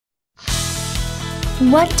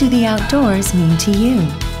What do the outdoors mean to you?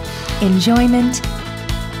 Enjoyment,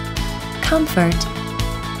 comfort,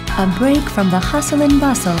 a break from the hustle and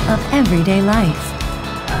bustle of everyday life.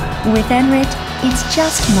 With Enrit, it's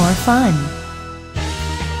just more fun.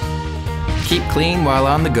 Keep clean while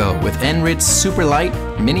on the go with Enrit's super light,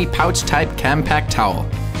 mini pouch type Campack towel.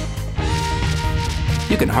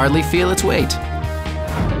 You can hardly feel its weight.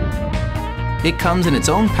 It comes in its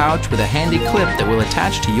own pouch with a handy clip that will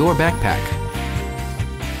attach to your backpack.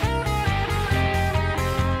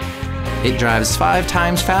 It dries 5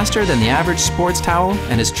 times faster than the average sports towel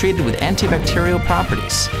and is treated with antibacterial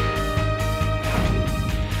properties.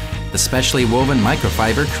 The specially woven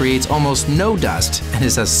microfiber creates almost no dust and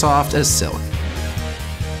is as soft as silk.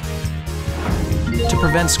 To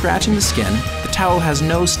prevent scratching the skin, the towel has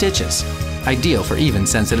no stitches, ideal for even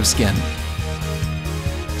sensitive skin.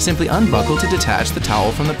 Simply unbuckle to detach the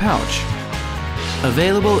towel from the pouch.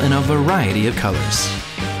 Available in a variety of colors.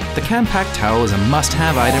 The Campack towel is a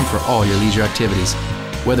must-have item for all your leisure activities,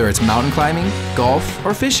 whether it's mountain climbing, golf,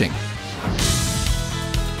 or fishing.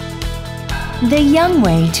 The young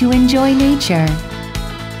way to enjoy nature.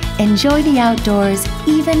 Enjoy the outdoors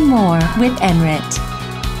even more with Enrit.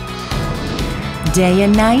 Day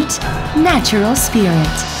and night, natural spirit.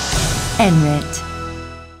 Enrit.